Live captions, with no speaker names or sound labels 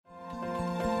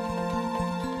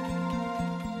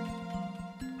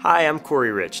Hi, I'm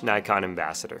Corey Rich, Nikon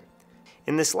Ambassador.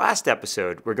 In this last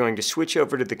episode, we're going to switch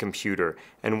over to the computer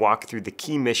and walk through the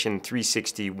KeyMission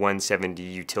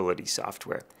 360-170 utility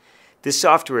software. This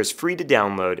software is free to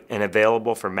download and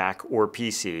available for Mac or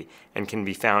PC and can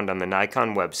be found on the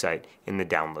Nikon website in the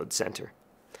Download Center.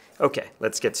 Okay,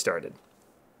 let's get started.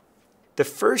 The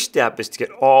first step is to get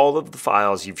all of the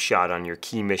files you've shot on your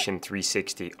KeyMission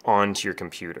 360 onto your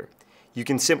computer. You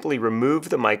can simply remove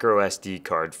the microsd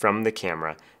card from the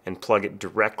camera and plug it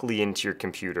directly into your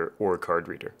computer or card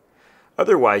reader.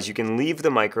 Otherwise, you can leave the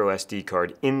microsd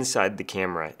card inside the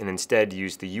camera and instead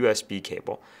use the USB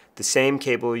cable, the same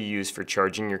cable you use for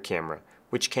charging your camera,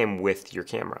 which came with your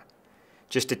camera.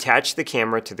 Just attach the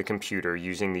camera to the computer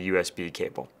using the USB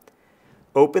cable.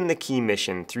 Open the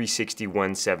KeyMission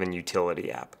 360-170 utility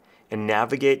app and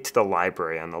navigate to the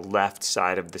library on the left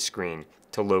side of the screen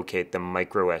to locate the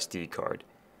microsd card.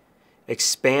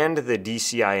 Expand the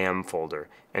DCIM folder,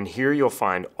 and here you'll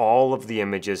find all of the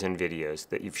images and videos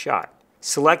that you've shot.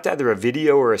 Select either a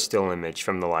video or a still image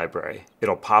from the library.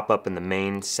 It'll pop up in the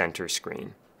main center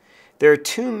screen. There are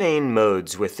two main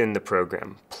modes within the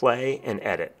program, play and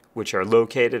edit, which are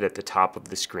located at the top of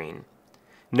the screen.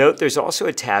 Note there's also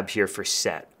a tab here for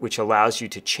set, which allows you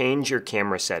to change your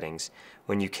camera settings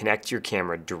when you connect your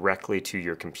camera directly to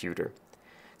your computer.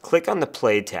 Click on the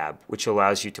Play tab, which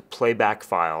allows you to play back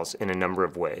files in a number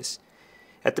of ways.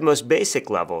 At the most basic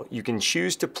level, you can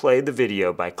choose to play the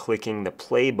video by clicking the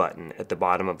Play button at the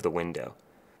bottom of the window.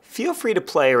 Feel free to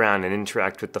play around and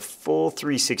interact with the full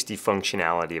 360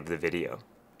 functionality of the video.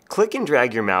 Click and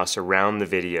drag your mouse around the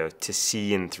video to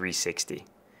see in 360.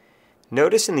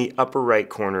 Notice in the upper right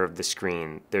corner of the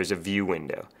screen, there's a view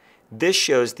window. This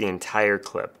shows the entire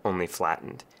clip, only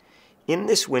flattened. In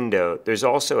this window, there's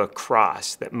also a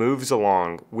cross that moves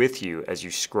along with you as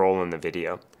you scroll in the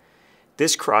video.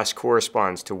 This cross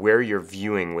corresponds to where you're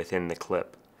viewing within the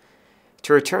clip.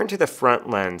 To return to the front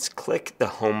lens, click the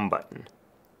Home button.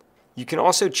 You can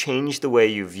also change the way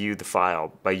you view the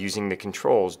file by using the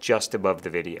controls just above the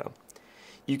video.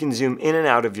 You can zoom in and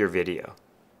out of your video.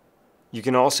 You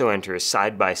can also enter a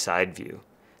side-by-side view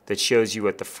that shows you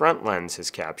what the front lens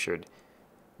has captured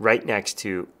right next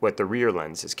to what the rear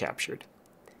lens has captured.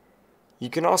 You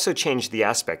can also change the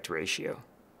aspect ratio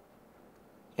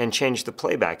and change the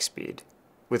playback speed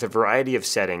with a variety of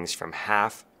settings from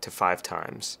 1/2 to 5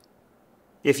 times.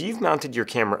 If you've mounted your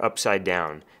camera upside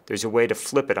down, there's a way to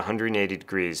flip it 180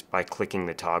 degrees by clicking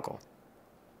the toggle.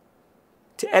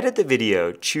 To edit the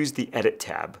video, choose the Edit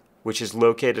tab, which is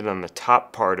located on the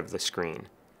top part of the screen.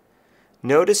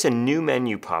 Notice a new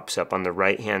menu pops up on the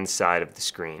right-hand side of the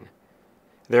screen.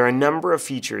 There are a number of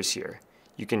features here.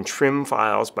 You can trim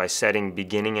files by setting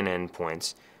beginning and end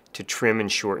points to trim and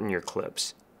shorten your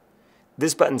clips.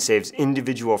 This button saves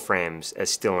individual frames as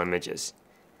still images.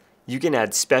 You can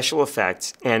add special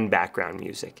effects and background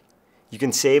music. You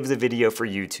can save the video for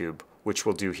YouTube, which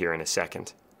we'll do here in a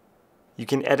second. You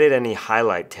can edit any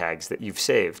highlight tags that you've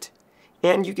saved.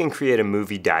 And you can create a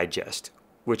movie digest,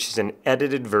 which is an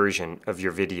edited version of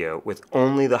your video with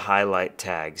only the highlight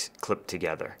tags clipped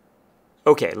together.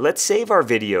 Okay, let's save our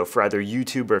video for either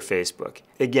YouTube or Facebook.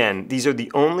 Again, these are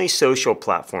the only social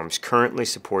platforms currently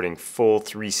supporting full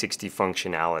 360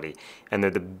 functionality, and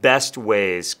they're the best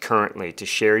ways currently to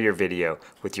share your video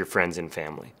with your friends and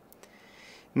family.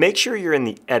 Make sure you're in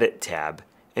the Edit tab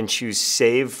and choose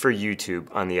Save for YouTube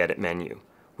on the Edit menu,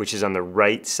 which is on the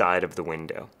right side of the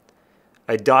window.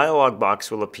 A dialog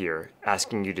box will appear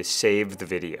asking you to save the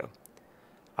video.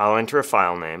 I'll enter a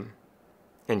file name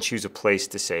and choose a place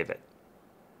to save it.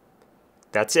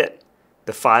 That's it.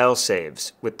 The file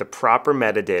saves with the proper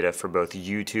metadata for both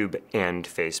YouTube and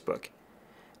Facebook.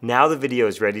 Now the video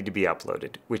is ready to be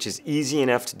uploaded, which is easy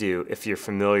enough to do if you're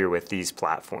familiar with these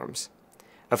platforms.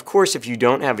 Of course, if you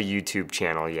don't have a YouTube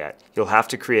channel yet, you'll have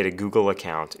to create a Google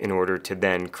account in order to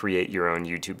then create your own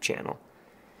YouTube channel.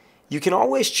 You can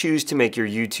always choose to make your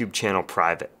YouTube channel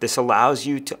private. This allows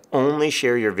you to only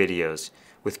share your videos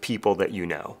with people that you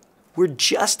know. We're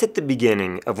just at the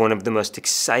beginning of one of the most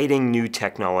exciting new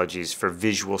technologies for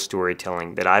visual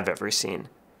storytelling that I've ever seen.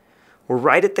 We're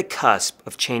right at the cusp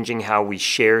of changing how we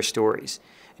share stories,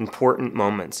 important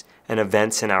moments, and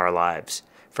events in our lives,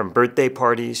 from birthday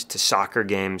parties to soccer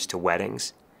games to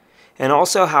weddings, and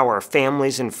also how our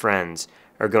families and friends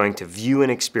are going to view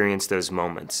and experience those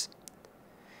moments.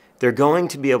 They're going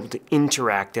to be able to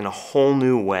interact in a whole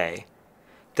new way.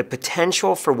 The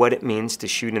potential for what it means to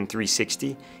shoot in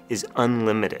 360 is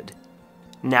unlimited.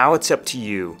 Now it's up to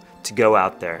you to go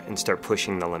out there and start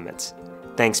pushing the limits.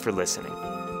 Thanks for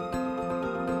listening.